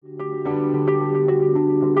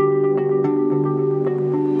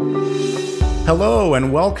Hello,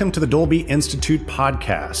 and welcome to the Dolby Institute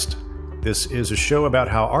podcast. This is a show about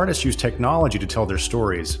how artists use technology to tell their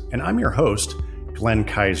stories, and I'm your host, Glenn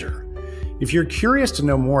Kaiser. If you're curious to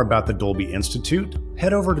know more about the Dolby Institute,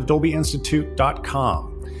 head over to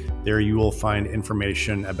dolbyinstitute.com. There you will find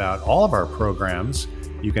information about all of our programs.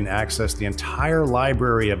 You can access the entire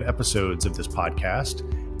library of episodes of this podcast,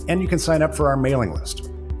 and you can sign up for our mailing list.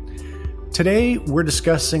 Today, we're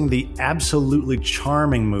discussing the absolutely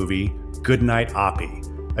charming movie Goodnight Oppie,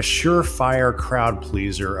 a surefire crowd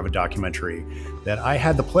pleaser of a documentary that I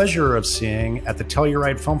had the pleasure of seeing at the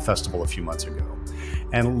Telluride Film Festival a few months ago.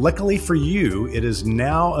 And luckily for you, it is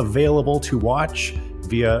now available to watch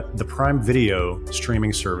via the Prime Video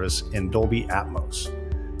streaming service in Dolby Atmos.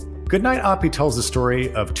 Goodnight Oppie tells the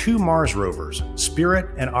story of two Mars rovers, Spirit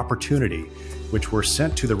and Opportunity, which were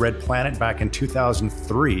sent to the Red Planet back in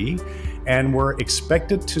 2003 and were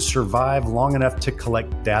expected to survive long enough to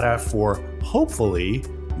collect data for, hopefully,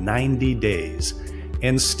 90 days.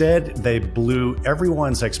 Instead, they blew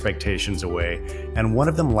everyone's expectations away, and one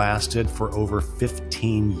of them lasted for over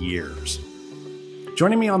 15 years.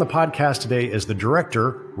 Joining me on the podcast today is the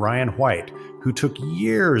director, Ryan White, who took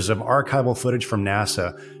years of archival footage from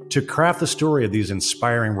NASA to craft the story of these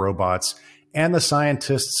inspiring robots and the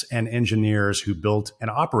scientists and engineers who built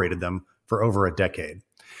and operated them for over a decade.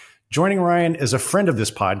 Joining Ryan is a friend of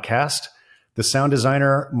this podcast, the sound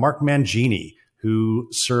designer Mark Mangini, who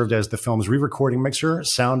served as the film's re-recording mixer,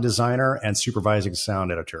 sound designer, and supervising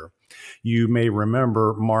sound editor. You may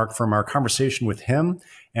remember Mark from our conversation with him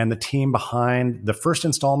and the team behind the first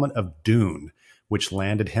installment of Dune, which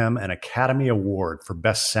landed him an Academy Award for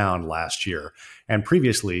Best Sound last year, and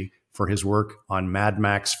previously for his work on Mad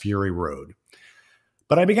Max Fury Road.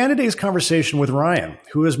 But I began today's conversation with Ryan,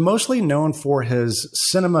 who is mostly known for his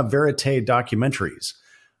cinema verite documentaries.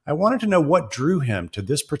 I wanted to know what drew him to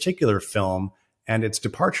this particular film and its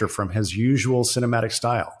departure from his usual cinematic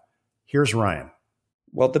style. Here's Ryan.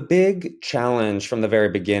 Well, the big challenge from the very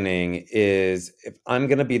beginning is if I'm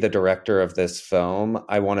going to be the director of this film,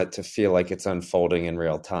 I want it to feel like it's unfolding in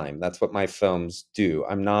real time. That's what my films do.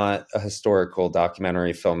 I'm not a historical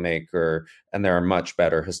documentary filmmaker, and there are much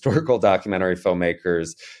better historical documentary filmmakers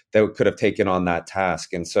that could have taken on that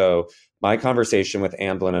task. And so my conversation with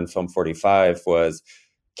Amblin and Film 45 was,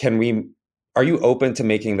 are you open to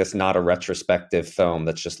making this not a retrospective film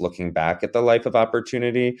that's just looking back at the life of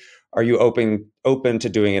Opportunity? Are you open to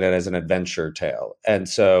doing it as an adventure tale? And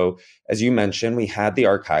so, as you mentioned, we had the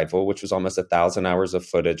archival, which was almost 1,000 hours of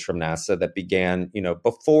footage from NASA that began,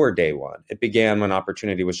 before day one. It began when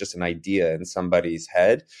Opportunity was just an idea in somebody's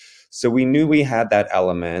head. So we knew we had that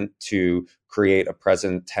element to create a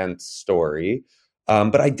present tense story.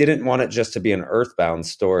 But I didn't want it just to be an earthbound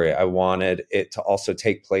story. I wanted it to also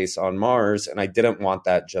take place on Mars. And I didn't want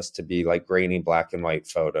that just to be like grainy black and white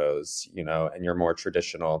photos, and your more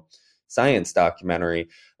traditional science documentary.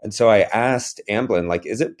 And so I asked Amblin,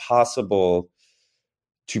 is it possible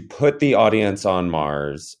to put the audience on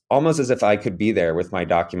Mars almost as if I could be there with my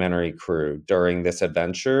documentary crew during this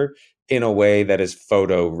adventure in a way that is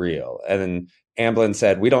photo real? And Amblin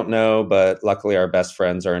said, we don't know, but luckily our best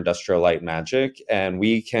friends are Industrial Light and Magic, and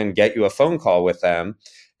we can get you a phone call with them.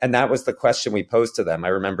 And that was the question we posed to them. I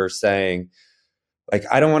remember saying,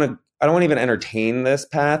 I don't want to even entertain this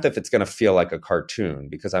path if it's going to feel like a cartoon,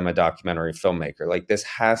 because I'm a documentary filmmaker. This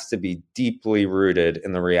has to be deeply rooted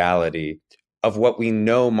in the reality of what we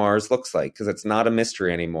know Mars looks like, because it's not a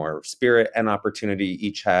mystery anymore. Spirit and Opportunity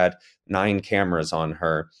each had 9 cameras on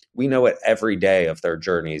her. We know what every day of their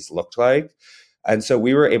journeys looked like. And so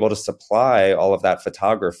we were able to supply all of that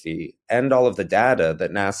photography and all of the data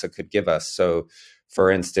that NASA could give us. So, for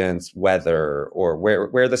instance, weather, or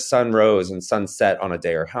where the sun rose and sun set on a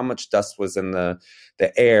day, or how much dust was in the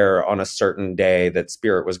air on a certain day that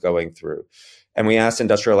Spirit was going through. And we asked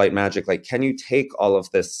Industrial Light and Magic, can you take all of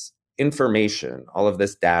this information, all of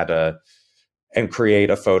this data, and create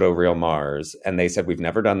a photoreal Mars? And they said, we've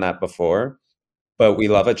never done that before, but we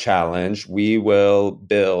love a challenge. We will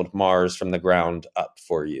build Mars from the ground up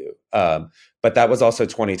for you. But that was also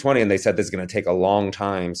 2020. And they said, this is going to take a long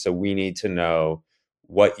time. So we need to know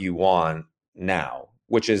what you want now,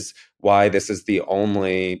 which is why this is the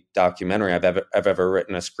only documentary I've ever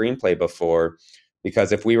written a screenplay before.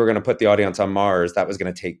 Because if we were going to put the audience on Mars, that was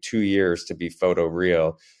going to take 2 years to be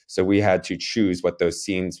photoreal. So we had to choose what those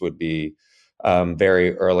scenes would be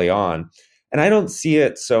very early on. And I don't see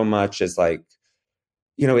it so much as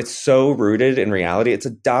it's so rooted in reality. It's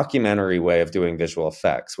a documentary way of doing visual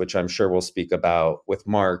effects, which I'm sure we'll speak about with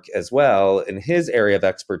Mark as well in his area of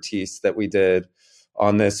expertise that we did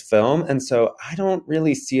on this film. And so I don't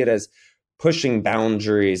really see it as pushing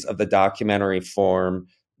boundaries of the documentary form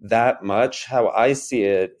that much. How I see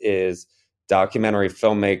it is documentary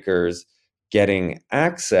filmmakers getting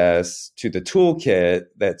access to the toolkit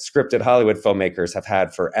that scripted Hollywood filmmakers have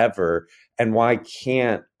had forever. And why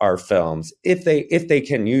can't our films, if they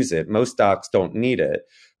can use it, most docs don't need it,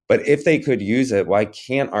 but if they could use it, why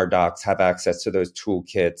can't our docs have access to those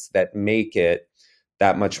toolkits that make it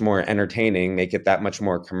that much more entertaining, make it that much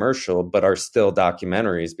more commercial, but are still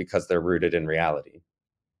documentaries because they're rooted in reality?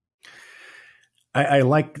 I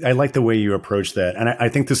like the way you approach that, and I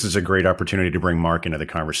think this is a great opportunity to bring Mark into the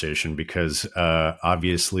conversation because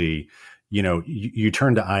obviously, you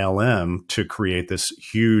turn to ILM to create this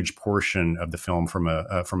huge portion of the film from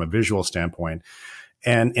a visual standpoint,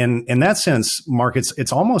 and in that sense, Mark,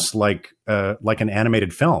 it's almost like an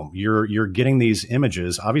animated film. You're getting these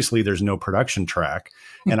images. Obviously, there's no production track,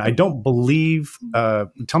 and I don't believe.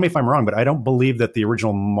 Tell me if I'm wrong, but I don't believe that the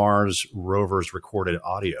original Mars rovers recorded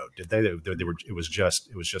audio. Did they? They were. It was just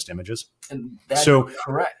images. And that's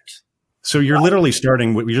correct. So you're literally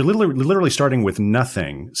starting with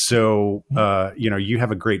nothing. So you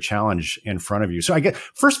have a great challenge in front of you. So I guess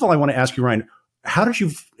first of all, I want to ask you, Ryan, how did you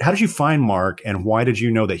find Mark, and why did you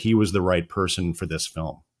know that he was the right person for this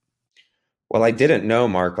film? Well, I didn't know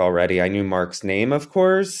Mark already. I knew Mark's name, of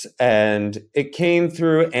course, and it came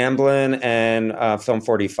through Amblin and Film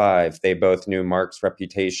 45. They both knew Mark's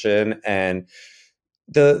reputation, and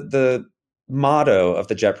the motto of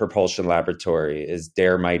the Jet Propulsion Laboratory is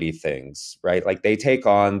 "Dare Mighty Things," right? Like they take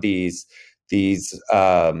on these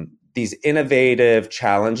innovative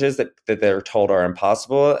challenges that they're told are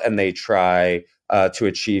impossible, and they try to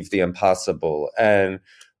achieve the impossible. And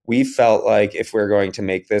we felt like if we're going to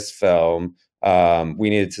make this film, we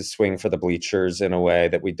needed to swing for the bleachers in a way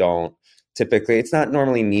that we don't typically, it's not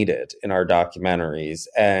normally needed in our documentaries.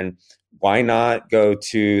 And why not go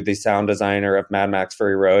to the sound designer of Mad Max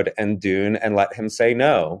Fury Road and Dune and let him say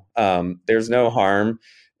no? There's no harm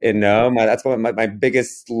in no. That's what my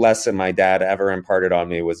biggest lesson my dad ever imparted on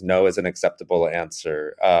me was no is an acceptable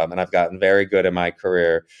answer. And I've gotten very good in my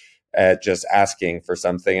career at just asking for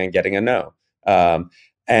something and getting a no.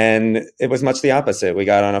 And it was much the opposite. We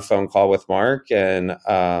got on a phone call with Mark, and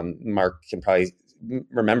Mark can probably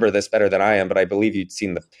remember this better than I am, but I believe you'd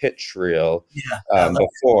seen the pitch reel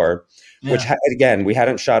before, which again, we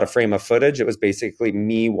hadn't shot a frame of footage. It was basically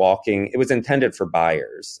me walking. It was intended for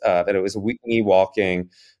buyers, and it was me walking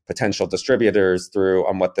potential distributors through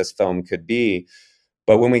on what this film could be.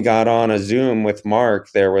 But when we got on a Zoom with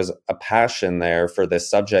Mark, there was a passion there for this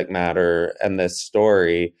subject matter and this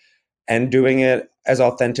story, and doing it as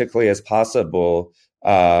authentically as possible.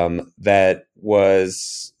 That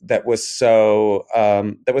was so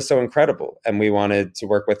incredible, and we wanted to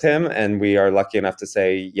work with him, and we are lucky enough to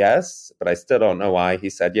say yes. But I still don't know why he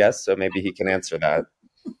said yes, so maybe he can answer that.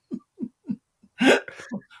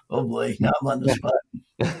 Oh boy, now I'm on the spot.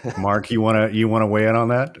 Mark, you want to weigh in on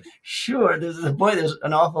that? Sure. There's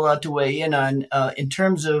an awful lot to weigh in on. In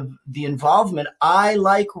terms of the involvement, I,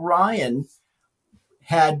 like Ryan,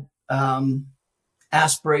 had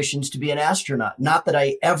aspirations to be an astronaut. Not that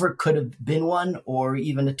I ever could have been one or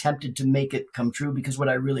even attempted to make it come true, because what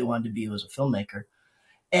I really wanted to be was a filmmaker.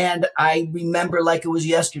 And I remember like it was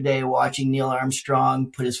yesterday watching Neil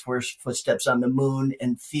Armstrong put his first footsteps on the moon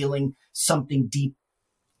and feeling something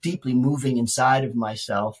deeply moving inside of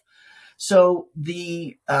myself. So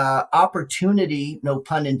the opportunity, no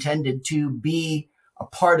pun intended, to be a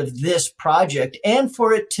part of this project, and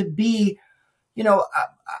for it to be,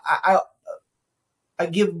 I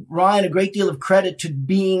give Ryan a great deal of credit to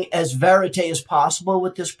being as verite as possible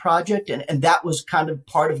with this project. And that was kind of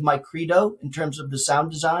part of my credo in terms of the sound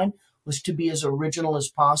design, was to be as original as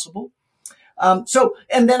possible. And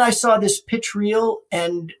then I saw this pitch reel,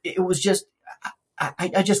 and it was just,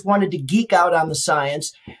 I just wanted to geek out on the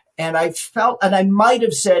science. And I felt, and I might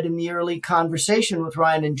have said in the early conversation with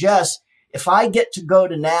Ryan and Jess, if I get to go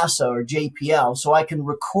to NASA or JPL so I can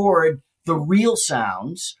record the real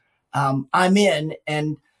sounds, I'm in.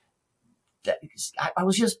 And they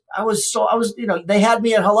had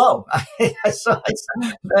me at hello. I saw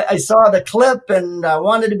the clip, and I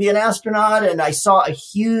wanted to be an astronaut, and I saw a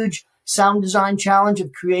huge sound design challenge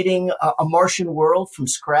of creating a Martian world from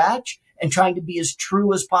scratch and trying to be as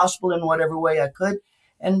true as possible in whatever way I could.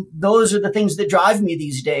 And those are the things that drive me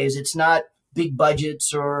these days. It's not big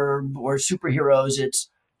budgets or superheroes. It's,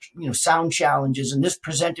 sound challenges. And this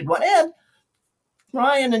presented one. And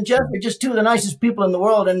Ryan and Jeff are just two of the nicest people in the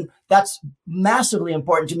world. And that's massively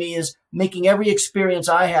important to me, is making every experience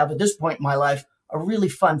I have at this point in my life a really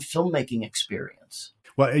fun filmmaking experience.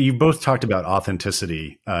 Well, you both talked about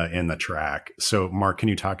authenticity in the track. So, Mark, can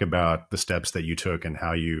you talk about the steps that you took and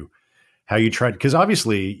how you tried? Because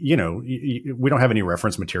obviously, we don't have any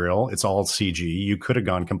reference material. It's all CG. You could have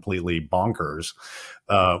gone completely bonkers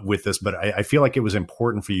with this, but I feel like it was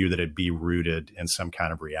important for you that it be rooted in some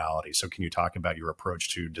kind of reality. So, can you talk about your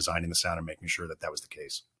approach to designing the sound and making sure that that was the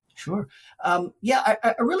case? Sure. I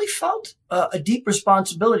really felt a deep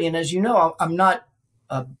responsibility. And as you know, I'm not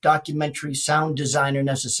a documentary sound designer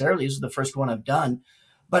necessarily. This is the first one I've done.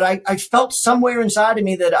 But I felt somewhere inside of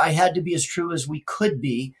me that I had to be as true as we could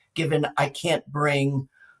be, given I can't bring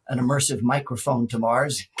an immersive microphone to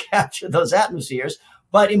Mars and capture those atmospheres.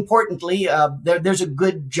 But importantly, there's a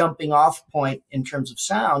good jumping off point in terms of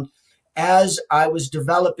sound. As I was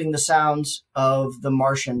developing the sounds of the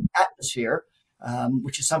Martian atmosphere,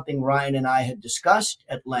 which is something Ryan and I had discussed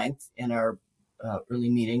at length in our early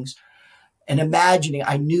meetings, and imagining,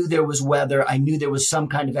 I knew there was weather, I knew there was some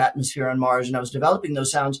kind of atmosphere on Mars, and I was developing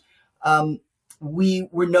those sounds. We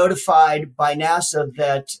were notified by NASA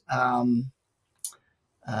that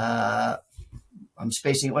I'm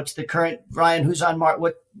spacing. What's the current, Ryan? Who's on Mars?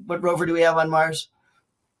 What rover do we have on Mars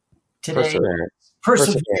today?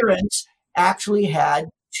 Perseverance actually had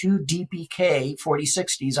 2 DPK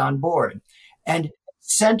 4060s on board, and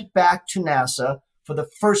sent back to NASA for the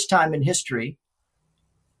first time in history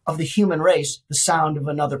of the human race, the sound of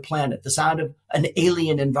another planet, the sound of an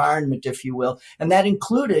alien environment, if you will. And that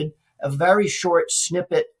included a very short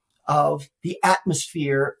snippet of the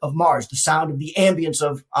atmosphere of Mars, the sound of the ambience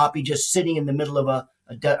of Oppie just sitting in the middle of a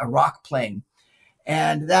rock plain.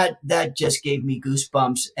 And that just gave me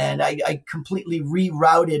goosebumps. And I completely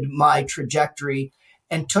rerouted my trajectory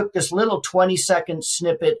and took this little 20-second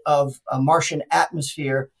snippet of a Martian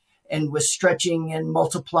atmosphere and was stretching and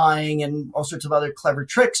multiplying and all sorts of other clever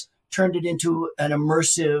tricks, turned it into an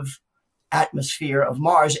immersive atmosphere of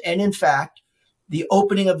Mars. And in fact, the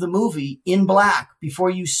opening of the movie in black, before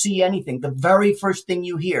you see anything, the very first thing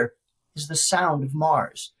you hear is the sound of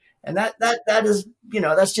Mars. And that is,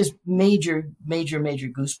 that's just major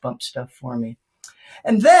goosebump stuff for me.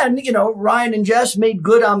 And then, Ryan and Jess made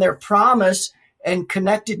good on their promise and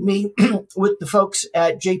connected me with the folks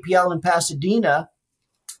at JPL in Pasadena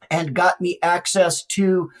and got me access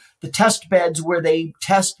to the test beds where they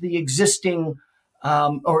test the existing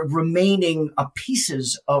or remaining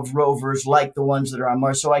pieces of rovers like the ones that are on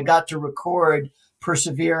Mars. So I got to record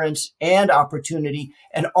Perseverance and Opportunity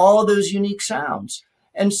and all those unique sounds.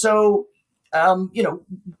 And so,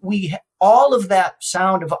 we all of that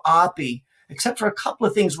sound of Oppie, except for a couple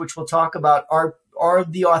of things which we'll talk about, are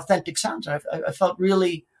the authentic sounds. I felt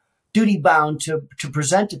really duty bound to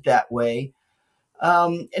present it that way.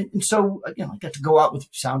 And so, I got to go out with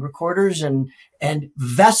sound recorders and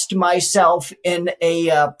vest myself in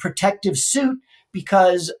a protective suit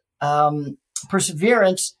because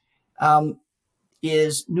Perseverance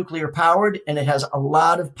is nuclear powered and it has a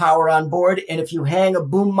lot of power on board. And if you hang a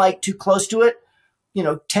boom mic too close to it,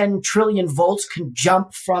 10 trillion volts can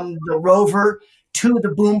jump from the rover to the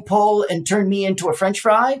boom pole and turn me into a French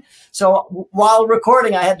fry. So while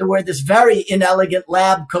recording, I had to wear this very inelegant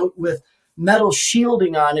lab coat with metal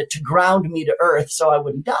shielding on it to ground me to earth so I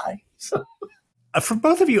wouldn't die. So. For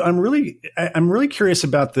both of you, I'm really curious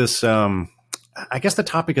about this. I guess the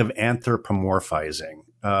topic of anthropomorphizing.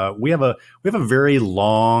 We have a very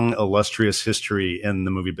long, illustrious history in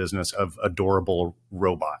the movie business of adorable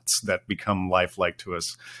robots that become lifelike to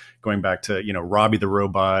us, going back to Robbie the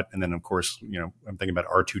robot, and then of course I'm thinking about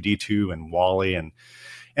R2D2 and Wall-E and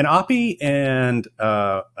Oppie and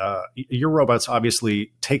your robots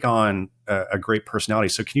obviously take on a great personality.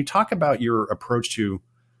 So can you talk about your approach to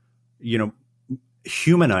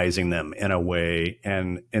humanizing them in a way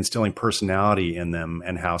and instilling personality in them,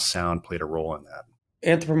 and how sound played a role in that?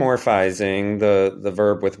 Anthropomorphizing, the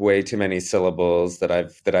verb with way too many syllables that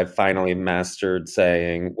I've finally mastered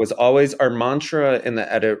saying, was always our mantra in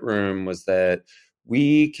the edit room, was that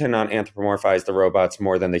we cannot anthropomorphize the robots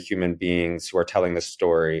more than the human beings who are telling the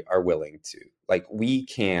story are willing to. Like, we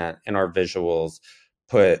can't in our visuals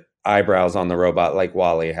put eyebrows on the robot like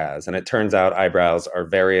Wall-E has. And it turns out eyebrows are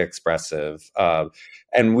very expressive.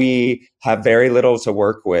 And we have very little to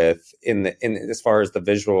work with in as far as the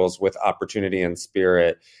visuals with Opportunity and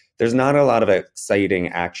Spirit. There's not a lot of exciting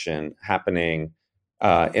action happening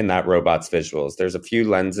in that robot's visuals. There's a few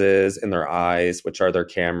lenses in their eyes, which are their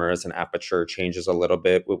cameras, and aperture changes a little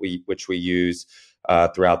bit, which we use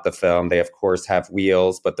throughout the film. They, of course, have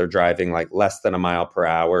wheels, but they're driving like less than a mile per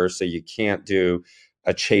hour. So you can't do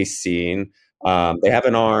a chase scene. They have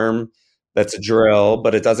an arm. that's a drill,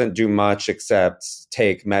 but it doesn't do much except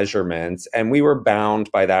take measurements. And we were bound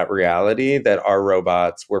by that reality that our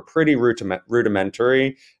robots were pretty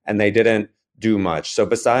rudimentary and they didn't do much. So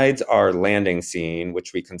besides our landing scene,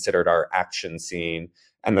 which we considered our action scene,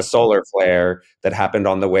 and the solar flare that happened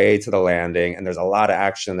on the way to the landing, and there's a lot of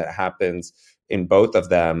action that happens in both of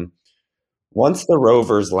them. Once the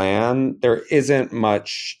rovers land, there isn't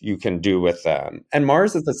much you can do with them. And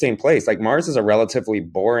Mars is the same place. Like Mars is a relatively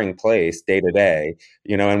boring place day to day,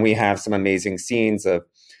 and we have some amazing scenes of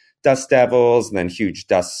dust devils and then huge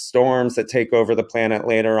dust storms that take over the planet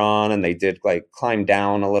later on. And they did like climb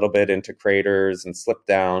down a little bit into craters and slip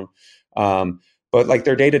down. But like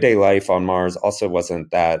their day-to-day life on Mars also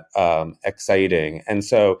wasn't that exciting. And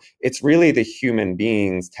so it's really the human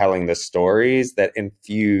beings telling the stories that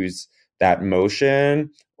infuse that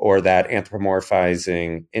motion or that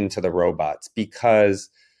anthropomorphizing into the robots, because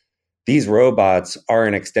these robots are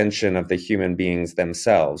an extension of the human beings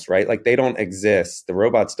themselves, right? Like they don't exist. The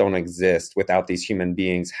robots don't exist without these human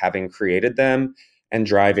beings having created them and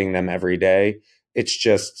driving them every day. It's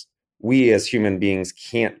just we as human beings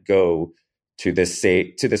can't go to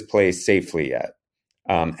this place safely yet.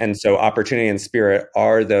 And so Opportunity and Spirit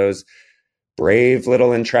are those brave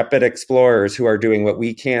little intrepid explorers who are doing what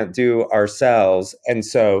we can't do ourselves. And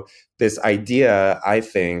so this idea, I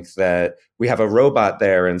think, that we have a robot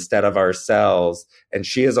there instead of ourselves, and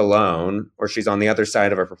she is alone, or she's on the other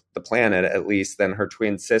side of the planet, at least, than her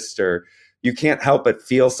twin sister, you can't help but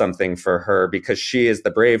feel something for her because she is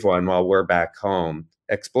the brave one while we're back home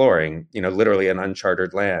exploring, literally an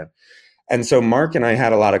uncharted land. And so Mark and I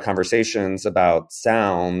had a lot of conversations about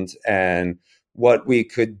sound and what we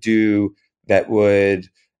could do that would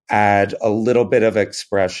add a little bit of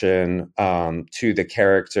expression to the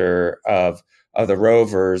character of the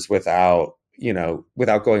rovers without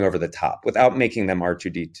going over the top, without making them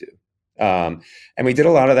R2-D2. And we did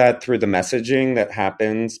a lot of that through the messaging that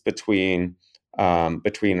happens between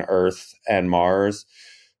Earth and Mars,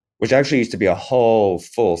 which actually used to be a whole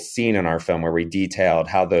full scene in our film where we detailed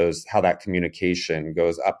how that communication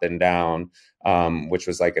goes up and down, which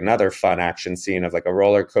was like another fun action scene of like a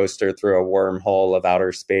roller coaster through a wormhole of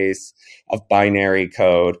outer space of binary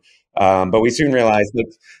code. But we soon realized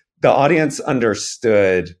that the audience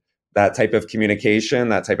understood that type of communication,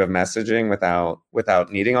 that type of messaging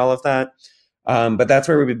without needing all of that. But that's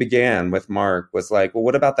where we began with Mark, was like, well,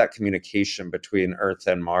 what about that communication between Earth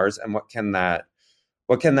and Mars? And what can that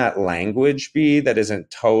language be that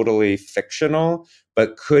isn't totally fictional,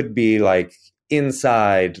 but could be like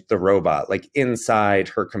inside the robot, like inside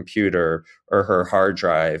her computer or her hard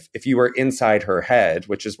drive? If you were inside her head,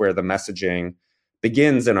 which is where the messaging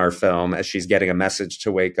begins in our film, as she's getting a message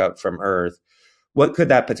to wake up from Earth, what could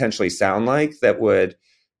that potentially sound like that would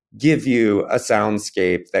give you a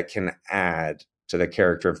soundscape that can add to the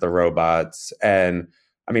character of the robots? And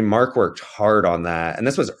I mean, Mark worked hard on that. And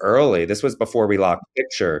this was early. This was before we locked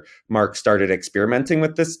picture. Mark started experimenting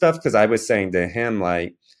with this stuff because I was saying to him,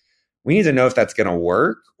 like, we need to know if that's going to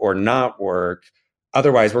work or not work.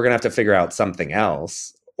 Otherwise, we're going to have to figure out something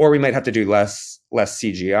else. Or we might have to do less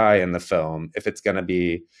CGI in the film if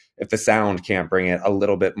the sound can't bring it a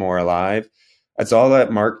little bit more alive. It's all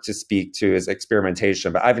that Mark to speak to is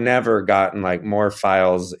experimentation. But I've never gotten like more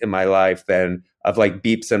files in my life of like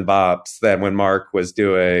beeps and bops than when Mark was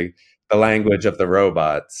doing the language of the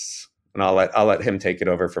robots. And I'll let him take it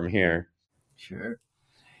over from here. Sure.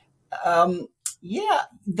 Yeah,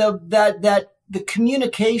 the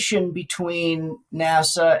communication between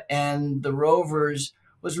NASA and the rovers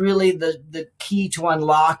was really the key to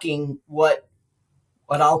unlocking what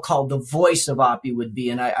I'll call the voice of Oppie would be.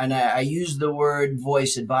 And I use the word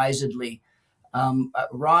voice advisedly.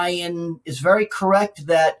 Ryan is very correct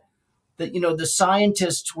that the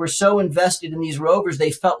scientists were so invested in these rovers,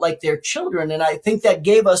 they felt like their children. And I think that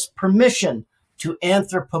gave us permission to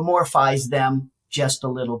anthropomorphize them just a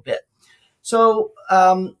little bit. So,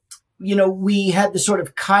 we had the sort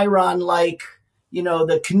of Chiron-like,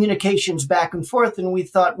 the communications back and forth. And we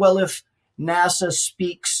thought, well, if NASA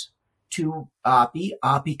speaks to Oppie,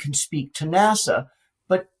 Oppie can speak to NASA,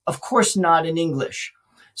 but of course not in English.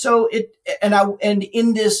 So and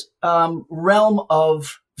in this realm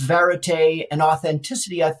of verite and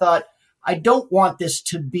authenticity, I thought, I don't want this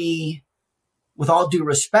to be, with all due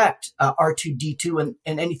respect, R2-D2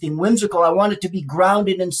 and anything whimsical. I want it to be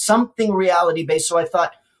grounded in something reality-based. So I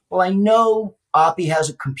thought, well, I know Oppie has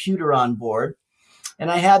a computer on board,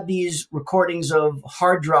 and I had these recordings of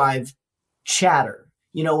hard drive chatter.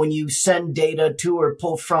 When you send data to or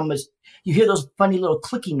pull from, you hear those funny little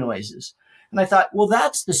clicky noises. And I thought, well,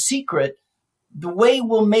 that's the secret. The way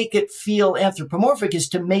we'll make it feel anthropomorphic is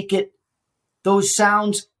to make it those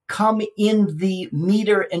sounds come in the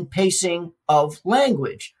meter and pacing of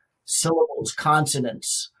language, syllables,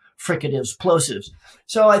 consonants, fricatives, plosives.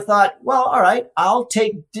 So I thought, well, all right, I'll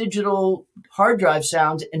take digital hard drive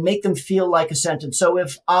sounds and make them feel like a sentence. So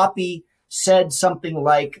if Oppie said something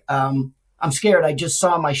like, I'm scared, I just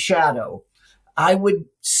saw my shadow, I would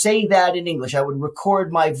say that in English. I would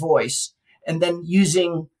record my voice, and then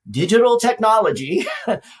using digital technology,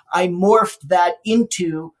 I morphed that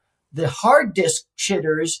into the hard disk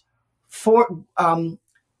shitters for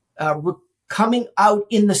coming out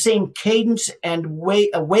in the same cadence and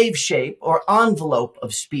a wave shape or envelope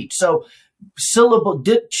of speech. So syllable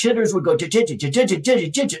shitters would go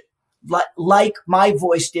like my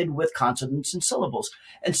voice did with consonants and syllables.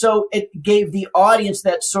 And so it gave the audience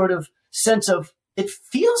that sort of sense of, it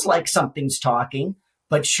feels like something's talking,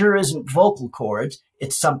 but sure isn't vocal cords.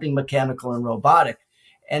 It's something mechanical and robotic.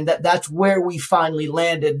 And that's where we finally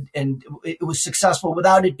landed. And it was successful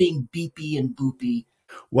without it being beepy and boopy.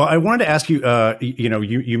 Well, I wanted to ask you,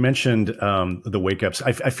 you mentioned the Wake Ups.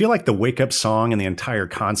 I feel like the Wake Up song and the entire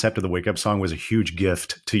concept of the Wake Up song was a huge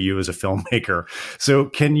gift to you as a filmmaker. So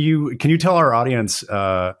can you tell our audience,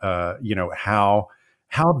 how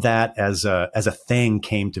that as a thing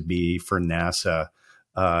came to be for NASA?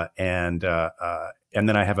 And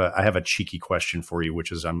then I have a cheeky question for you,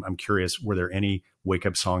 which is I'm curious, were there any Wake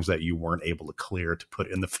Up songs that you weren't able to clear to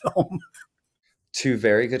put in the film? Two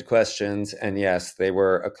very good questions. And yes, they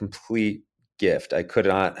were a complete gift. I could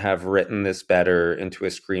not have written this better into a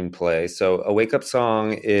screenplay. So a Wake Up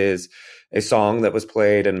song is a song that was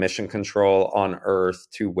played in Mission Control on Earth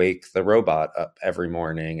to wake the robot up every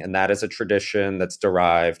morning. And that is a tradition that's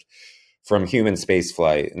derived from human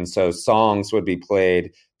spaceflight. And so songs would be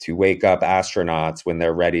played to wake up astronauts when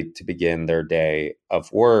they're ready to begin their day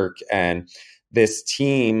of work. And this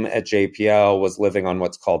team at JPL was living on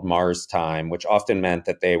what's called Mars time, which often meant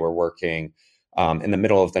that they were working in the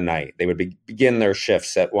middle of the night. They would begin their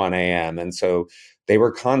shifts at 1 a.m. And so they were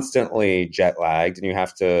constantly jet lagged. And you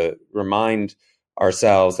have to remind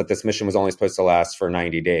ourselves that this mission was only supposed to last for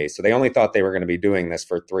 90 days. So they only thought they were going to be doing this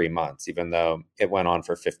for 3 months, even though it went on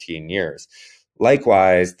for 15 years.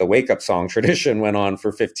 Likewise, the Wake Up song tradition went on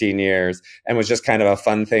for 15 years and was just kind of a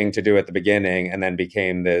fun thing to do at the beginning, and then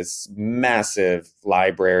became this massive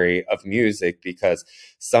library of music because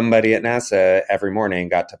somebody at NASA every morning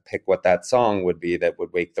got to pick what that song would be that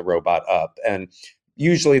would wake the robot up. And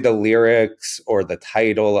usually the lyrics or the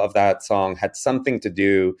title of that song had something to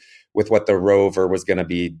do with what the rover was going to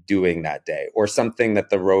be doing that day, or something that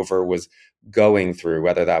the rover was going through,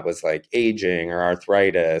 whether that was like aging or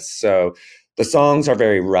arthritis. So the songs are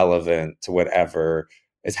very relevant to whatever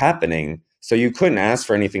is happening. So you couldn't ask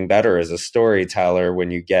for anything better as a storyteller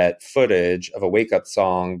when you get footage of a Wake Up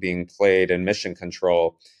song being played in Mission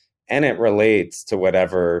Control, and it relates to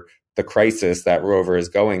whatever the crisis that rover is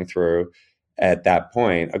going through at that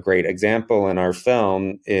point. A great example in our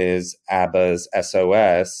film is ABBA's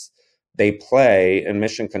SOS. They play in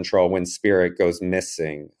Mission Control when Spirit goes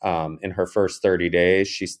missing. In her first 30 days,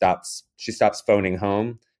 she stops phoning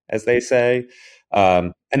home, as they say.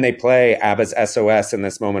 And they play ABBA's SOS in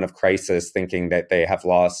this moment of crisis, thinking that they have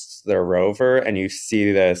lost their rover. And you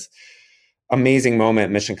see this amazing moment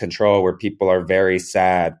in Mission Control where people are very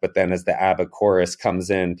sad. But then as the ABBA chorus comes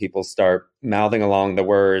in, people start mouthing along the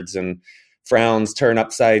words and frowns turn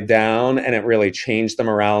upside down, and it really changed them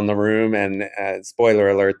around the room. And spoiler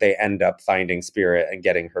alert, they end up finding Spirit and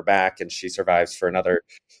getting her back, and she survives for another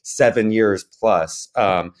 7 years plus.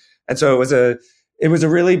 And so it was a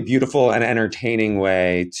really beautiful and entertaining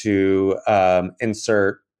way to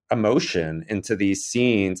insert emotion into these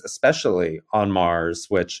scenes, especially on Mars,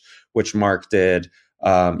 which Mark did,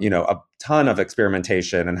 a ton of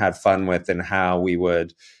experimentation and had fun with, and how we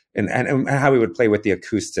would and how we would play with the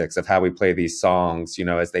acoustics of how we play these songs,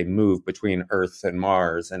 as they move between Earth and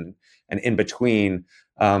Mars and in between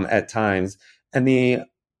at times. And the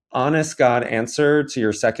honest God answer to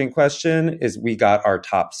your second question is we got our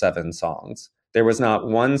top 7 songs. There was not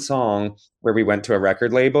one song where we went to a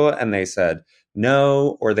record label and they said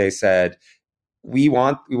no, or they said, we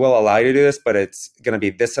will allow you to do this, but it's going to be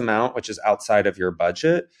this amount, which is outside of your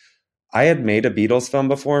budget. I had made a Beatles film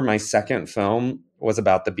before. My second film was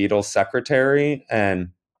about the Beatles secretary. And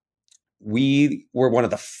we were one of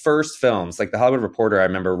the first films, like the Hollywood Reporter, I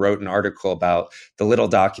remember, wrote an article about the little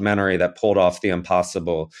documentary that pulled off the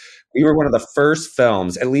impossible. We were one of the first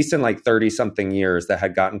films, at least in like 30 something years, that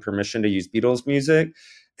had gotten permission to use Beatles music.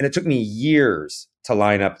 And it took me years to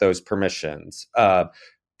line up those permissions.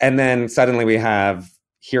 And then suddenly we have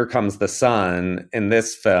Here Comes the Sun in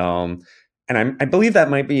this film. And I believe that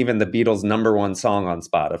might be even the Beatles' #1 song on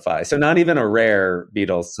Spotify. So not even a rare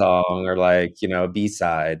Beatles song or like, a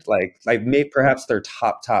B-side, like perhaps their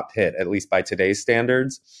top hit, at least by today's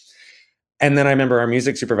standards. And then I remember our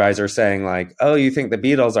music supervisor saying like, oh, you think the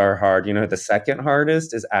Beatles are hard? The second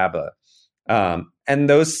hardest is ABBA. And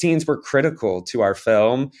those scenes were critical to our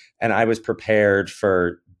film. And I was prepared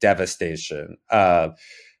for devastation.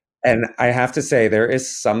 And I have to say, there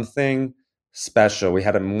is something special. We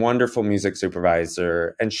had a wonderful music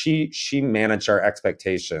supervisor, and she managed our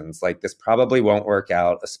expectations. Like, this probably won't work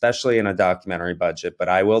out, especially in a documentary budget, but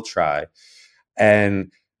I will try.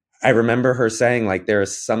 And I remember her saying, like, there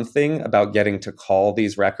is something about getting to call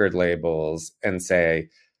these record labels and say,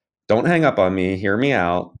 don't hang up on me, hear me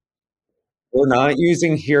out. We're not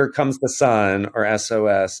using Here Comes the Sun or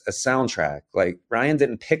SOS as soundtrack. Like, Ryan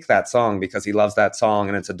didn't pick that song because he loves that song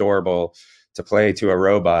and it's adorable to play to a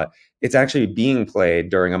robot. It's actually being played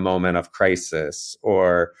during a moment of crisis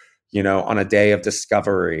or, on a day of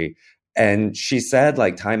discovery. And she said,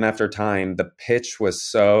 like, time after time, the pitch was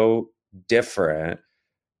so different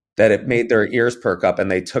that it made their ears perk up,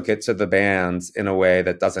 and they took it to the bands in a way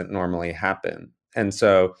that doesn't normally happen. And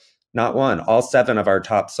so not one, all 7 of our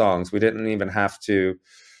top songs, we didn't even have to,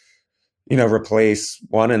 replace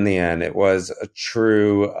one in the end. It was a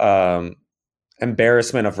true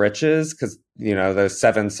embarrassment of riches because, those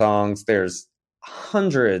 7 songs, there's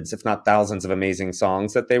hundreds, if not thousands of amazing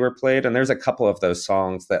songs that they were played. And there's a couple of those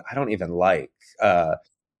songs that I don't even like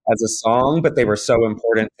as a song, but they were so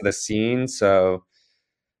important to the scene. So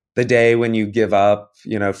The Day When You Give Up,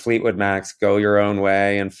 Fleetwood Mac's Go Your Own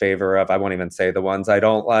Way in favor of, I won't even say the ones I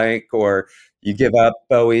don't like, or you give up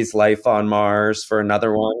Bowie's Life on Mars for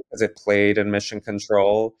another one because it played in Mission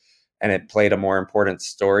Control and it played a more important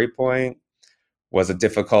story point. Was a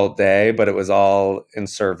difficult day, but it was all in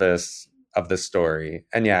service of the story.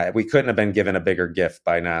 And yeah, we couldn't have been given a bigger gift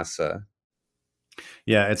by NASA.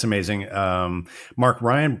 Yeah, it's amazing. Mark,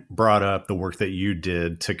 Ryan brought up the work that you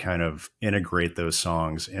did to kind of integrate those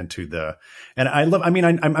songs into and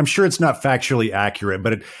I'm sure it's not factually accurate,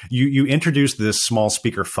 but you introduced this small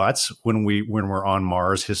speaker futz when we're on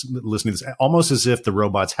Mars, listening to this, almost as if the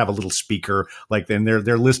robots have a little speaker, like then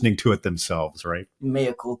they're listening to it themselves, right?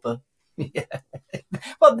 Mea culpa. Yeah.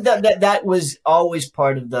 Well, that was always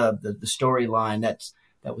part of the storyline.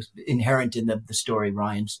 That was inherent in the story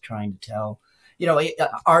Ryan's trying to tell.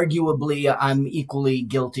 Arguably, I'm equally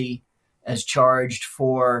guilty as charged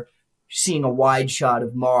for seeing a wide shot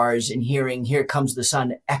of Mars and hearing "Here Comes the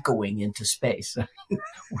Sun" echoing into space.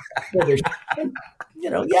 We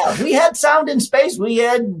had sound in space. We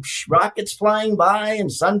had rockets flying by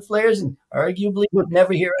and sun flares, and arguably would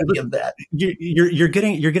never hear any of that. You're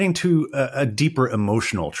getting to a deeper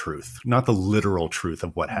emotional truth, not the literal truth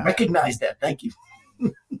of what happened. Recognize that. Thank you.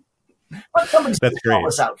 But somebody's going to call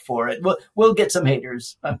us out for it. We'll get some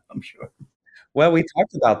haters, I'm sure. Well, we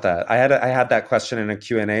talked about that. I had that question in a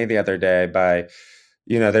Q&A the other day by,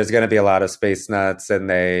 there's going to be a lot of space nuts and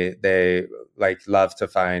they like love to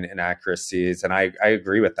find inaccuracies. And I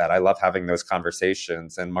agree with that. I love having those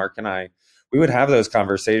conversations. And Mark and I, we would have those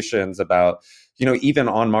conversations about, even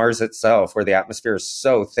on Mars itself, where the atmosphere is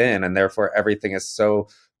so thin and therefore everything is so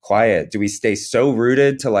quiet. Do we stay so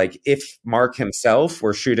rooted to like, if Mark himself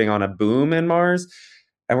were shooting on a boom in Mars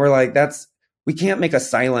and we're like, we can't make a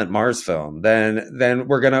silent Mars film, then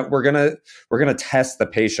we're gonna test the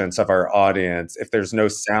patience of our audience if there's no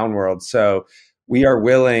sound world. So we are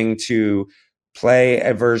willing to play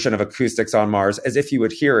a version of acoustics on Mars as if you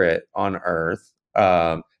would hear it on Earth.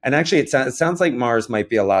 And actually, it sounds like Mars might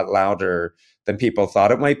be a lot louder than people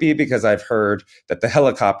thought it might be, because I've heard that the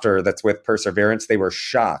helicopter that's with Perseverance, they were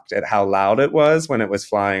shocked at how loud it was when it was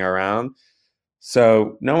flying around.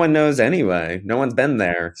 So no one knows anyway. No one's been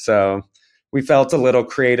there. So we felt a little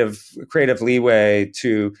creative leeway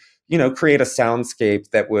to, create a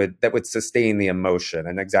soundscape that would sustain the emotion.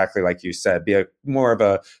 And exactly like you said, be more of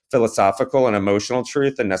a philosophical and emotional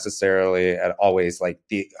truth than necessarily always like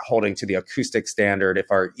the holding to the acoustic standard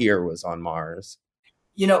if our ear was on Mars.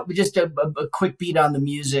 Just a quick beat on the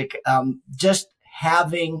music. Just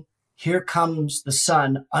having "Here Comes the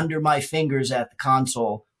Sun" under my fingers at the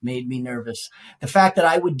console made me nervous. The fact that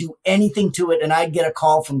I would do anything to it and I'd get a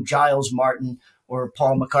call from Giles Martin or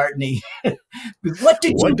Paul McCartney. What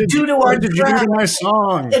did you do to our track? What did you do to my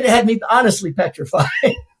song? It had me honestly petrified.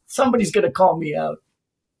 Somebody's going to call me out.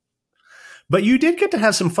 But you did get to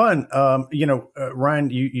have some fun. Ryan,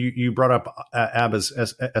 you brought up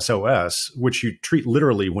ABBA's SOS, which you treat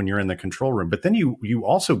literally when you're in the control room. But then you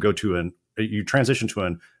also go to you transition to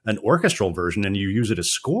an orchestral version and you use it as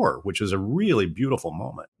score, which is a really beautiful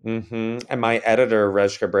moment. And my editor,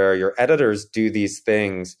 Reg Cabrera, your editors do these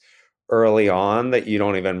things early on that you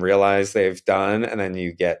don't even realize they've done, and then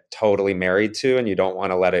you get totally married to and you don't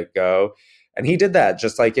want to let it go. And he did that,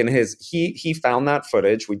 just like in his, he found that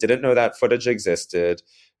footage. We didn't know that footage existed.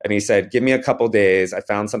 And he said, give me a couple days. I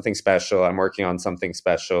found something special. I'm working on something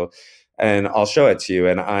special and I'll show it to you.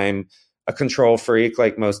 And I'm a control freak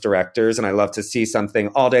like most directors, and I love to see something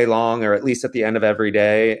all day long, or at least at the end of every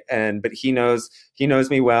day. But he knows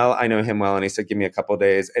me well. I know him well. And he said, give me a couple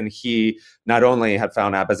days. And he not only had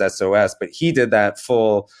found ABBA's SOS, but he did that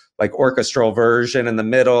full like orchestral version in the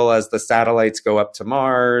middle as the satellites go up to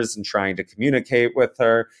Mars and trying to communicate with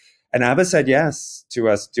her. And ABBA said yes to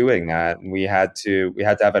us doing that. And we had to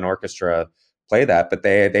have an orchestra play that, but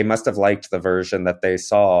they must have liked the version that they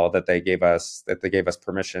saw, that they gave us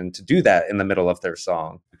permission to do that in the middle of their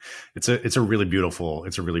song. It's a really beautiful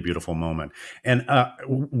moment. And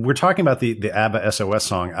we're talking about the ABBA SOS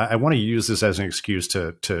song. I want to use this as an excuse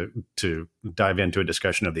to dive into a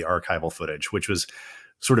discussion of the archival footage, which was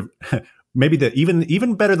sort of maybe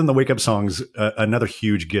even better than the Wake Up songs, another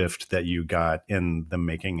huge gift that you got in the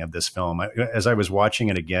making of this film. As I was watching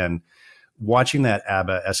it again, watching that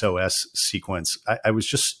ABBA SOS sequence, I was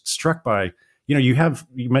just struck by, you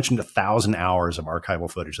mentioned 1,000 hours of archival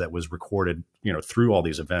footage that was recorded, through all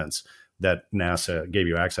these events that NASA gave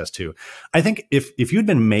you access to. I think if you'd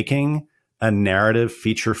been making a narrative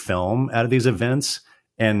feature film out of these events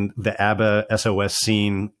and the ABBA SOS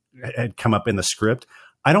scene had come up in the script,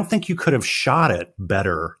 I don't think you could have shot it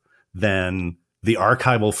better than the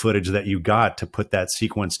archival footage that you got to put that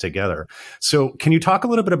sequence together. So can you talk a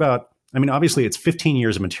little bit about, obviously it's 15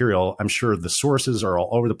 years of material. I'm sure the sources are all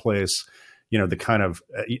over the place, the kind of,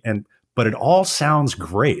 but it all sounds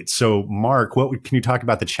great. So Mark, can you talk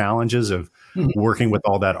about the challenges of working with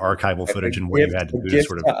all that archival footage and what you had to do to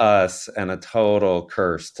sort of, to us, and a total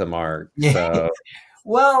curse to Mark. So.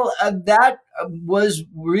 Well, that was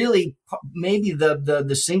really maybe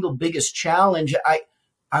the single biggest challenge.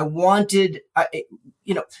 I wanted,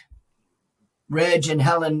 Reg and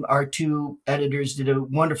Helen, our two editors, did a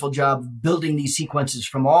wonderful job building these sequences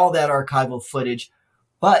from all that archival footage,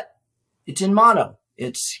 but it's in mono.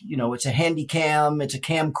 It's a handy cam, it's a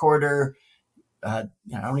camcorder. I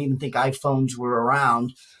don't even think iPhones were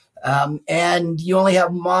around. And you only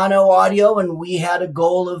have mono audio, and we had a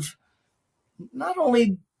goal of not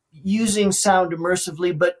only using sound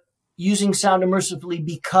immersively, but using sound immersively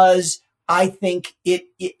because I think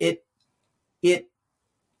it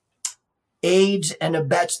aids and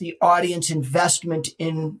abets the audience investment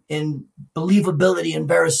in believability and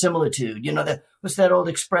verisimilitude. What's that old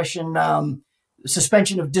expression?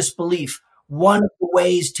 Suspension of disbelief. One of the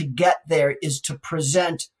ways to get there is to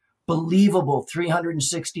present believable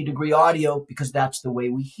 360-degree audio, because that's the way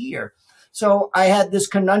we hear. So I had this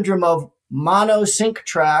conundrum of mono sync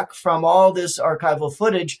track from all this archival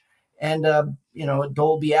footage and, a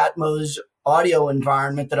Dolby Atmos audio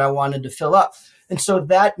environment that I wanted to fill up. And so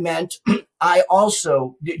that meant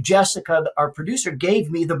Jessica, our producer, gave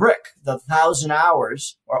me the brick, the 1,000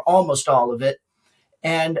 hours, or almost all of it.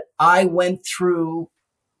 And I went through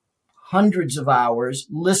hundreds of hours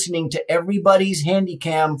listening to everybody's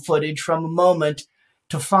handycam footage from a moment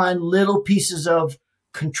to find little pieces of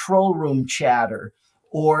control room chatter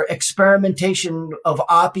or experimentation of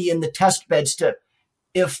Oppie in the test beds to,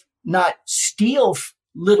 if not steal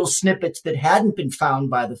little snippets that hadn't been found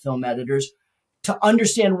by the film editors, to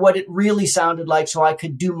understand what it really sounded like so I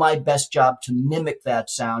could do my best job to mimic that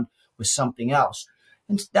sound with something else.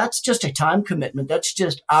 And that's just a time commitment. That's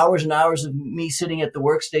just hours and hours of me sitting at the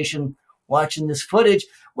workstation watching this footage,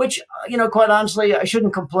 which, quite honestly, I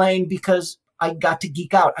shouldn't complain because I got to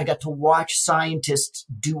geek out. I got to watch scientists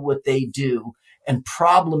do what they do and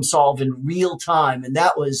problem solve in real time. And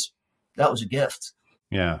that was a gift.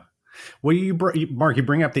 Yeah. Well, Mark, you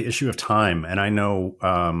bring up the issue of time. And I know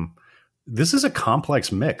this is a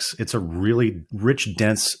complex mix. It's a really rich,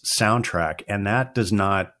 dense soundtrack. And that does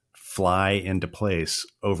not fly into place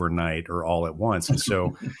overnight or all at once. And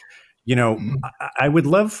so, I would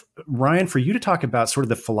love, Ryan, for you to talk about sort of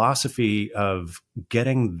the philosophy of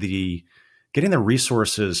getting the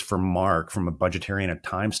resources for Mark from a budgetary and a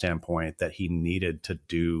time standpoint that he needed to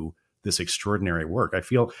do this extraordinary work. I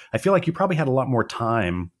feel like you probably had a lot more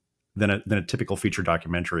time than a typical feature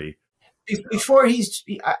documentary. Before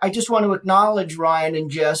I just want to acknowledge Ryan and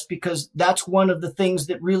Jess, because that's one of the things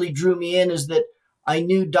that really drew me in, is that I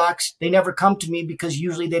knew docs, they never come to me because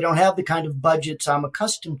usually they don't have the kind of budgets I'm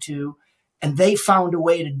accustomed to, and they found a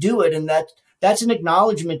way to do it. And that's an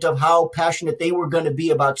acknowledgement of how passionate they were going to be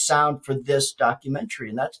about sound for this documentary.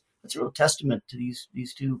 And that's a real testament to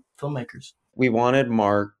these two filmmakers. We wanted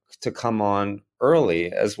Mark to come on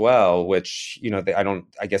early as well, which,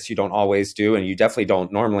 I guess you don't always do, and you definitely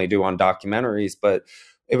don't normally do on documentaries, but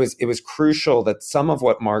it was crucial that some of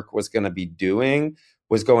what Mark was going to be doing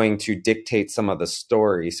was going to dictate some of the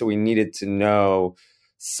story. So we needed to know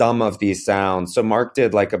some of these sounds. So Mark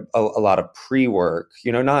did like a lot of pre-work,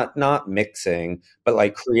 not mixing, but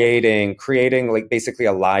like creating like basically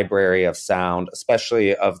a library of sound,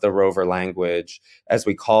 especially of the Rover language, as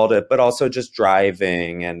we called it, but also just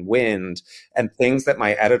driving and wind and things that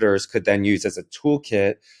my editors could then use as a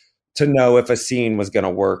toolkit to know if a scene was going to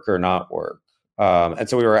work or not work. And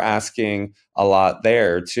so we were asking a lot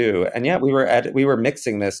there too. And yeah, we were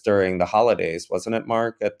mixing this during the holidays, wasn't it,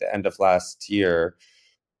 Mark, at the end of last year?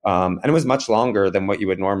 And it was much longer than what you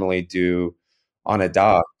would normally do on a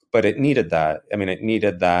doc, but it needed that. I mean, it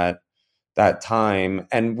needed that time.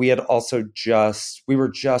 And we were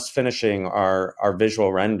just finishing our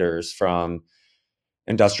visual renders from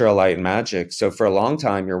Industrial Light and Magic. So for a long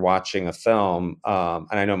time, you're watching a film. And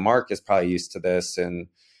I know Mark is probably used to this in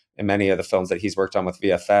many of the films that he's worked on with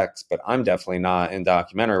VFX, but I'm definitely not in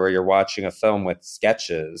documentary, where you're watching a film with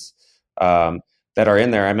sketches that are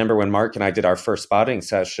in there. I remember when Mark and I did our first spotting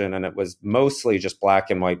session, and it was mostly just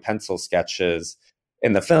black and white pencil sketches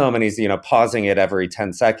in the film. And he's, pausing it every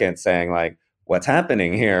 10 seconds saying like, what's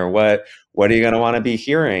happening here? What are you going to want to be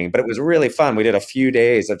hearing? But it was really fun. We did a few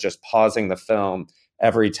days of just pausing the film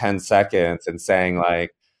every 10 seconds and saying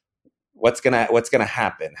like, what's going to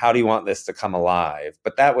happen? How do you want this to come alive?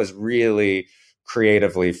 But that was really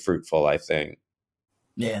creatively fruitful, I think.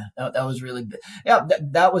 Yeah, that was really good. Yeah,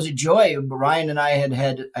 that was a joy. Ryan and I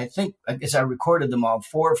had, I guess I recorded them all,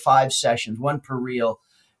 4 or 5 sessions, one per reel,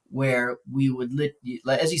 where we would,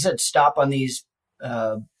 as he said, stop on these,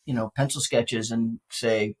 pencil sketches and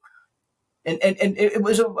say, and it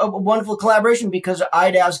was a wonderful collaboration, because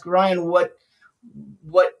I'd ask Ryan, what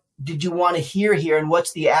did you want to hear here? And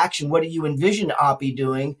what's the action? What do you envision Oppie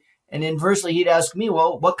doing? And inversely, he'd ask me,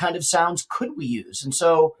 well, what kind of sounds could we use? And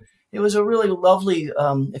so it was a really lovely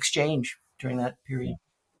exchange during that period.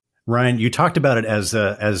 Ryan, you talked about it as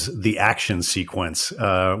the action sequence,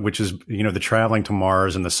 which is, the traveling to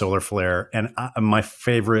Mars and the solar flare. And my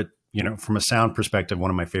favorite, from a sound perspective,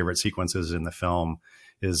 one of my favorite sequences in the film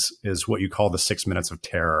is what you call the 6 minutes of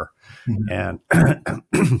terror, and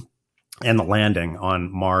and the landing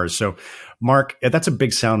on Mars. So, Mark, that's a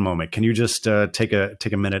big sound moment. Can you just take a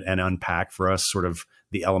minute and unpack for us sort of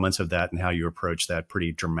the elements of that and how you approach that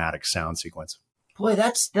pretty dramatic sound sequence? Boy,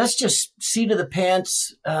 that's just seat of the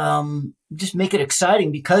pants. Just make it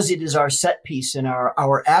exciting, because it is our set piece and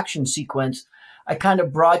our action sequence. I kind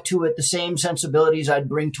of brought to it the same sensibilities I'd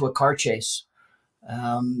bring to a car chase.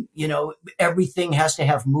 Everything has to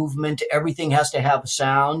have movement. Everything has to have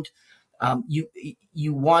sound.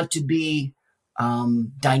 You want to be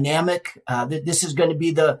dynamic. This is going to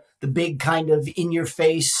be the big kind of in your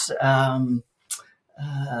face,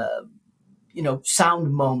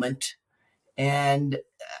 sound moment. And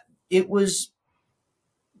it was,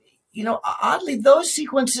 oddly, those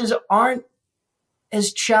sequences aren't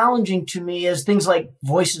as challenging to me as things like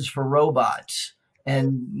Voices for Robots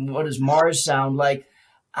and what does Mars sound like.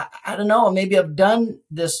 I don't know, maybe I've done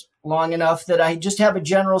this long enough that I just have a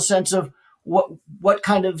general sense of what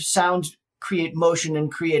kind of sounds create motion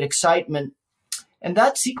and create excitement. And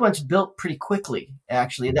that sequence built pretty quickly,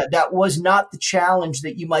 actually. That was not the challenge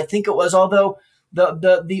that you might think it was, although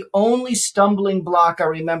the only stumbling block I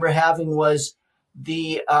remember having was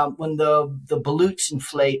when the balloots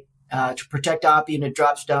inflate to protect Oppie and it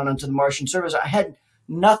drops down onto the Martian surface. I had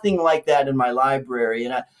nothing like that in my library.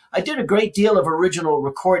 And I did a great deal of original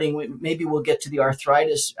recording. Maybe we'll get to the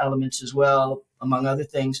arthritis elements as well, among other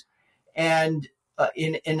things. And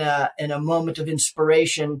in a moment of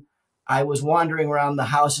inspiration, I was wandering around the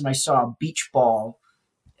house and I saw a beach ball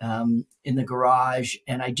in the garage,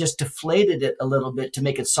 and I just deflated it a little bit to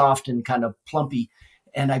make it soft and kind of plumpy.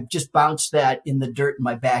 And I just bounced that in the dirt in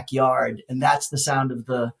my backyard. And that's the sound of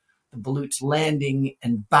the balloots landing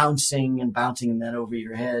and bouncing and then over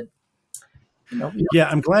your head. Yeah,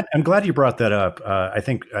 I'm glad you brought that up. I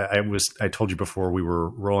think I told you before we were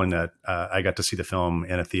rolling that I got to see the film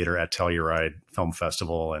in a theater at Telluride Film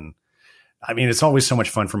Festival, and I mean, it's always so much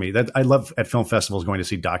fun for me. That I love at film festivals going to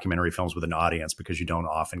see documentary films with an audience, because you don't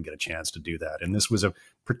often get a chance to do that. And this was a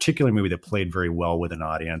particular movie that played very well with an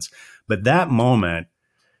audience. But that moment,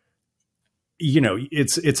 I know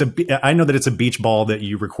that it's a beach ball that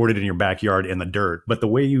you recorded in your backyard in the dirt, but the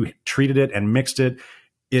way you treated it and mixed it,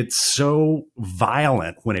 it's so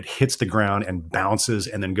violent when it hits the ground and bounces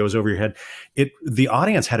and then goes over your head. The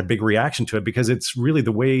audience had a big reaction to it because it's really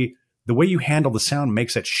the way you handle the sound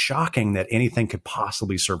makes it shocking that anything could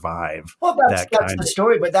possibly survive. Well, that's the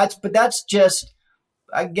story, but that's just,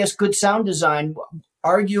 I guess, good sound design.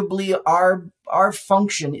 Arguably, our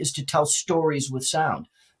function is to tell stories with sound.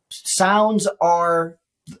 Sounds are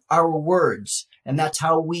our words, and that's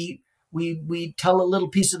how we tell a little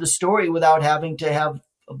piece of the story without having to have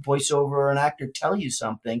a voiceover or an actor tell you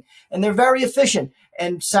something. And they're very efficient.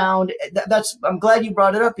 And sound, I'm glad you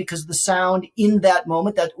brought it up, because the sound in that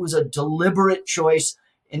moment, that was a deliberate choice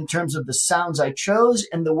in terms of the sounds I chose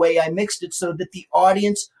and the way I mixed it so that the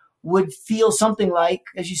audience would feel something like,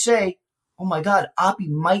 as you say, oh my God, Oppie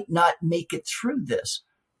might not make it through this.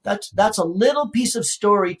 That's a little piece of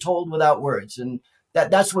story told without words. And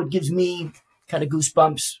that's what gives me kind of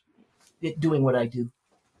goosebumps doing what I do,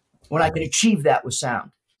 when I can achieve that with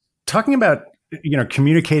sound. Talking about,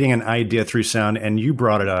 communicating an idea through sound, and you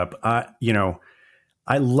brought it up, I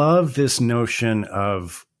love this notion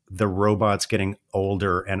of the robots getting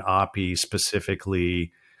older, and Oppie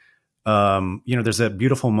specifically. There's that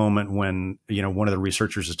beautiful moment when, one of the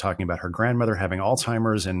researchers is talking about her grandmother having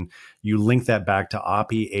Alzheimer's, and you link that back to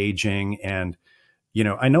Oppie aging. And,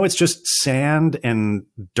 I know it's just sand and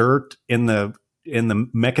dirt in the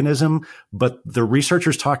mechanism, but the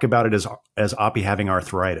researchers talk about it as Oppie having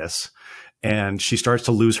arthritis, and she starts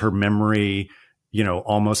to lose her memory,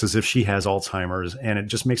 almost as if she has Alzheimer's, and it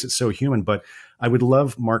just makes it so human. But I would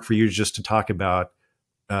love, Mark, for you just to talk about,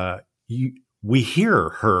 we hear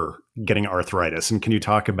her getting arthritis, and can you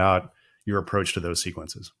talk about your approach to those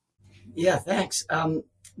sequences? Yeah, thanks.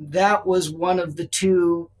 That was one of the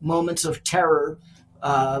two moments of terror,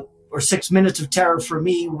 or 6 minutes of terror for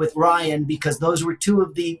me with Ryan, because those were two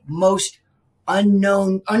of the most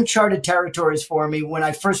unknown, uncharted territories for me when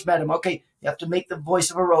I first met him. Okay, you have to make the voice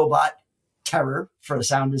of a robot, terror for a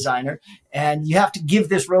sound designer, and you have to give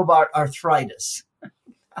this robot arthritis.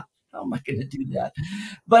 How am I going to do that?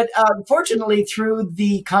 But fortunately, through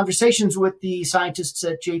the conversations with the scientists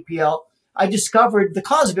at JPL, I discovered the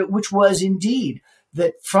cause of it, which was indeed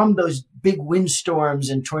that from those big windstorms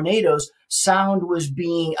and tornadoes, sound was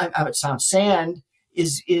being sand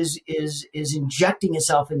is injecting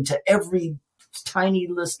itself into every tiny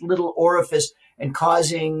little orifice and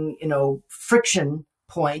causing friction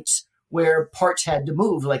points where parts had to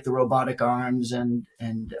move, like the robotic arms and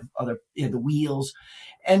other the wheels.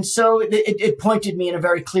 And so it pointed me in a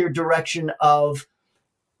very clear direction of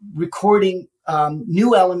recording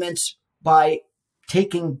new elements by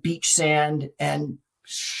taking beach sand and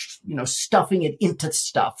stuffing it into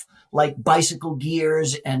stuff like bicycle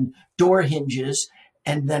gears and door hinges,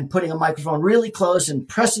 and then putting a microphone really close and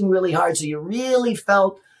pressing really hard so you really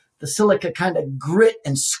felt the silica kind of grit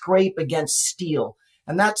and scrape against steel.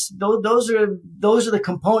 And those are the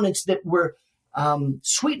components that were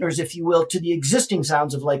sweeteners, if you will, to the existing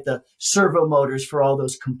sounds of like the servo motors for all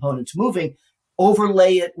those components moving.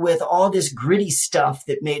 Overlay it with all this gritty stuff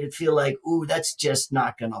that made it feel like, ooh, that's just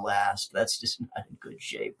not going to last. That's just not in good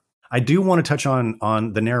shape. I do want to touch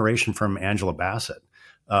on the narration from Angela Bassett,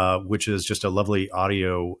 which is just a lovely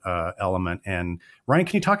audio element. And Ryan,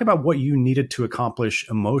 can you talk about what you needed to accomplish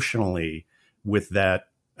emotionally with that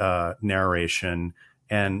narration?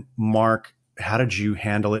 And Mark, how did you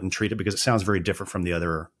handle it and treat it? Because it sounds very different from the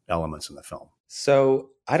other elements in the film.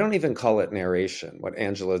 So I don't even call it narration, what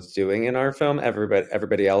Angela's doing in our film.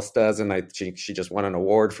 Everybody else does. And she just won an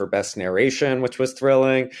award for best narration, which was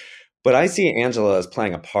thrilling. But I see Angela as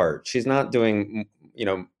playing a part. She's not doing,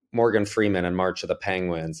 Morgan Freeman and March of the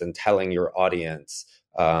Penguins and telling your audience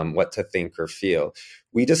what to think or feel.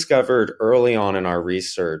 We discovered early on in our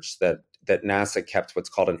research that NASA kept what's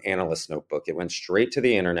called an analyst notebook. It went straight to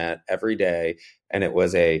the internet every day, and it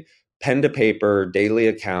was a pen to paper daily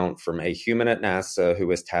account from a human at NASA who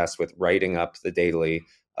was tasked with writing up the daily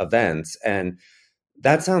events. And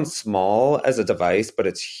that sounds small as a device, but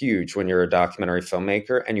it's huge when you're a documentary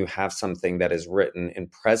filmmaker and you have something that is written in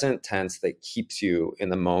present tense that keeps you in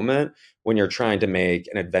the moment when you're trying to make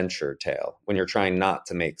an adventure tale, when you're trying not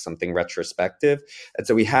to make something retrospective. And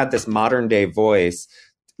so we had this modern day voice,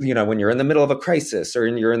 when you're in the middle of a crisis or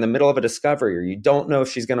you're in the middle of a discovery, or you don't know if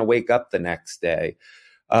she's going to wake up the next day.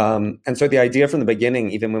 And so the idea from the beginning,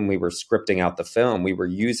 even when we were scripting out the film, we were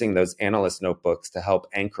using those analyst notebooks to help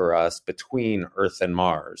anchor us between Earth and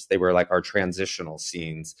Mars. They were like our transitional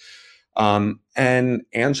scenes. And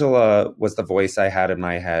Angela was the voice I had in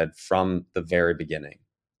my head from the very beginning.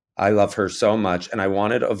 I love her so much. And I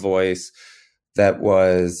wanted a voice that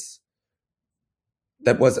was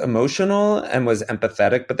that was emotional and was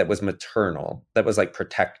empathetic, but that was maternal, that was like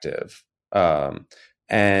protective.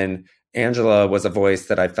 And Angela was a voice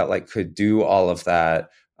that I felt like could do all of that.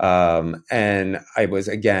 And I was,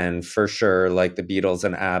 again, for sure, like the Beatles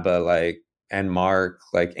and ABBA, like, and Mark,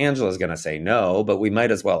 like, Angela's going to say no, but we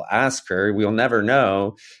might as well ask her. We'll never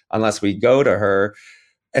know unless we go to her.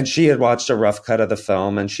 And she had watched a rough cut of the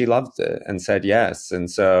film and she loved it and said yes.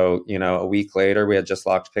 And so, you know, a week later, we had just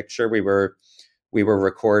locked picture. We were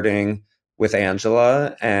recording with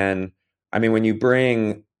Angela. And I mean, when you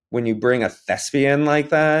bring a thespian like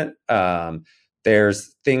that,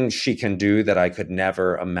 there's things she can do that I could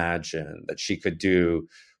never imagine that she could do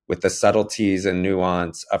with the subtleties and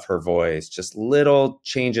nuance of her voice, just little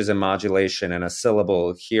changes in modulation and a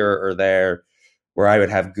syllable here or there, where I would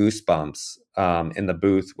have goosebumps in the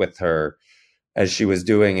booth with her as she was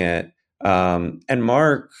doing it. And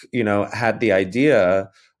Mark, you know, had the idea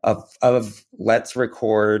of let's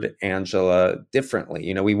record Angela differently.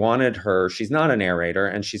 You know, we wanted her, she's not a narrator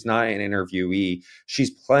and she's not an interviewee. She's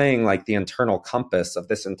playing like the internal compass of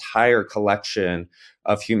this entire collection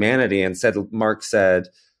of humanity. And Mark said,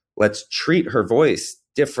 let's treat her voice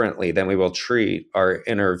differently than we will treat our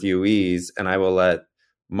interviewees. And I will let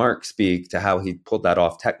Mark speak to how he pulled that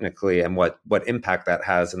off technically and what impact that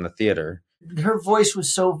has in the theater. Her voice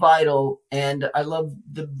was so vital, and I love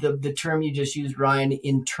the term you just used, Ryan,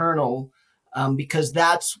 internal, because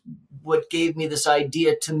that's what gave me this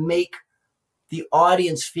idea to make the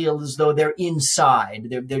audience feel as though they're inside,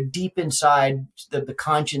 they're deep inside the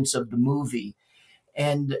conscience of the movie.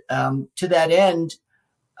 And to that end,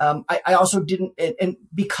 I also didn't, and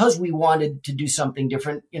because we wanted to do something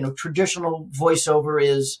different, you know, traditional voiceover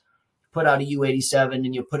is put out a U87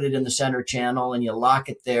 and you put it in the center channel and you lock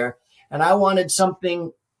it there. And I wanted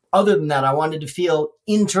something other than that. I wanted to feel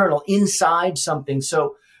internal, inside something.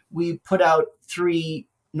 So we put out 3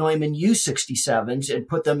 Neumann U67s and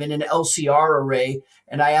put them in an LCR array.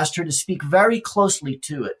 And I asked her to speak very closely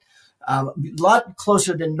to it. A lot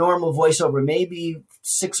closer than normal voiceover, maybe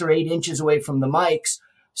 6 or 8 inches away from the mics,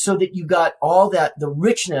 so that you got all that, the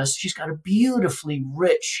richness. She's got a beautifully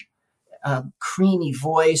rich, creamy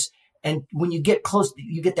voice. And when you get close,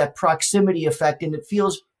 you get that proximity effect, and it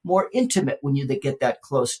feels more intimate when you get that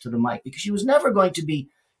close to the mic, because she was never going to be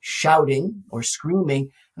shouting or screaming.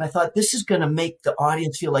 And I thought, this is going to make the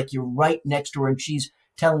audience feel like you're right next to her and she's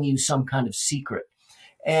telling you some kind of secret.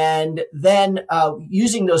 And then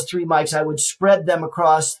using those 3 mics, I would spread them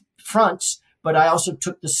across fronts, but I also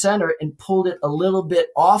took the center and pulled it a little bit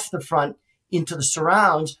off the front into the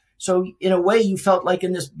surrounds. So in a way, you felt like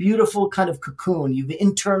in this beautiful kind of cocoon, you've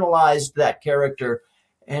internalized that character,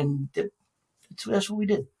 and that's what we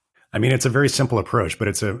did. I mean, it's a very simple approach, but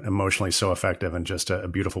it's emotionally so effective and just a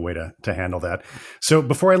beautiful way to handle that. So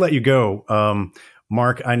before I let you go,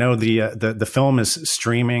 Mark, I know the film is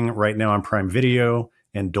streaming right now on Prime Video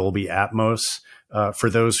and Dolby Atmos. For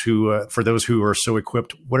those who are so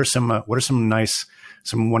equipped, what are some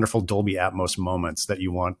wonderful Dolby Atmos moments that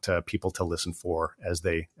you want people to listen for as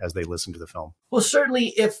they listen to the film? Well,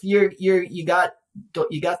 certainly if you got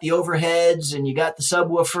the overheads and you got the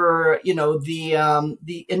subwoofer, you know,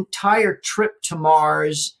 the entire trip to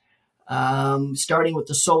Mars, starting with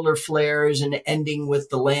the solar flares and ending with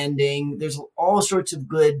the landing. There's all sorts of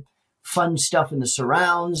good, fun stuff in the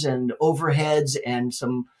surrounds and overheads, and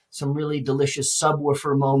some really delicious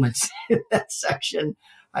subwoofer moments in that section.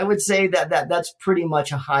 I would say that's pretty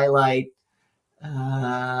much a highlight.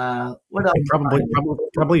 What else?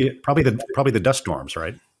 Probably the dust storms,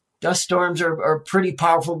 right? Dust storms are pretty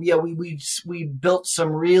powerful. Yeah, we built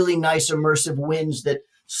some really nice immersive winds that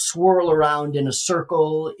swirl around in a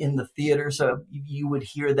circle in the theater, so you would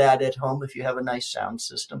hear that at home if you have a nice sound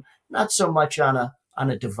system. Not so much on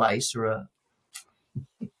a device or a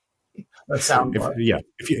sound bar.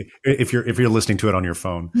 If you're listening to it on your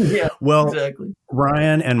phone. Yeah, well, exactly.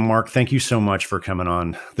 Ryan and Mark, thank you so much for coming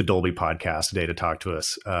on the Dolby podcast today to talk to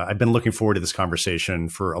us. I've been looking forward to this conversation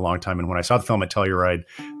for a long time, and when I saw the film at Telluride,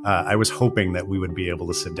 I was hoping that we would be able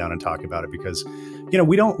to sit down and talk about it, because you know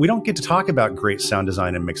we don't get to talk about great sound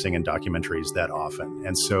design and mixing in documentaries that often,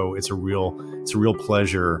 and so it's a real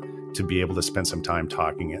pleasure to be able to spend some time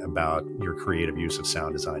talking about your creative use of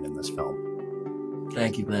sound design in this film.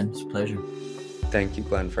 Thank you, Glenn. It's a pleasure. Thank you,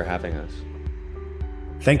 Glenn, for having us.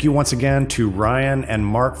 Thank you once again to Ryan and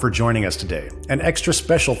Mark for joining us today. An extra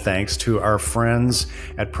special thanks to our friends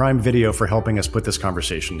at Prime Video for helping us put this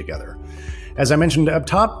conversation together. As I mentioned up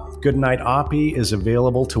top, Goodnight Oppie is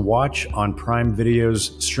available to watch on Prime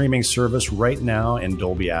Video's streaming service right now in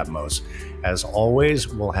Dolby Atmos. As always,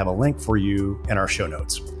 we'll have a link for you in our show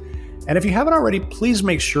notes. And if you haven't already, please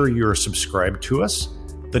make sure you're subscribed to us,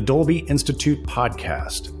 the Dolby Institute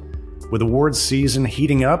podcast. With awards season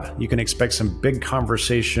heating up, you can expect some big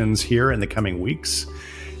conversations here in the coming weeks.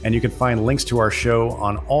 And you can find links to our show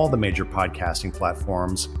on all the major podcasting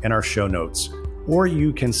platforms in our show notes, or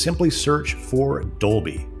you can simply search for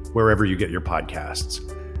Dolby wherever you get your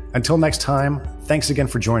podcasts. Until next time, thanks again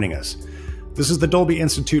for joining us. This is the Dolby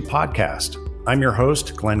Institute podcast. I'm your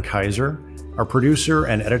host, Glenn Kaiser. Our producer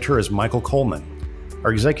and editor is Michael Coleman.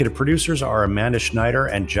 Our executive producers are Amanda Schneider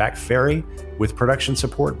and Jack Ferry, with production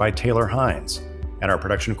support by Taylor Hines. And our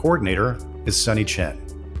production coordinator is Sunny Chen.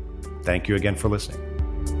 Thank you again for listening.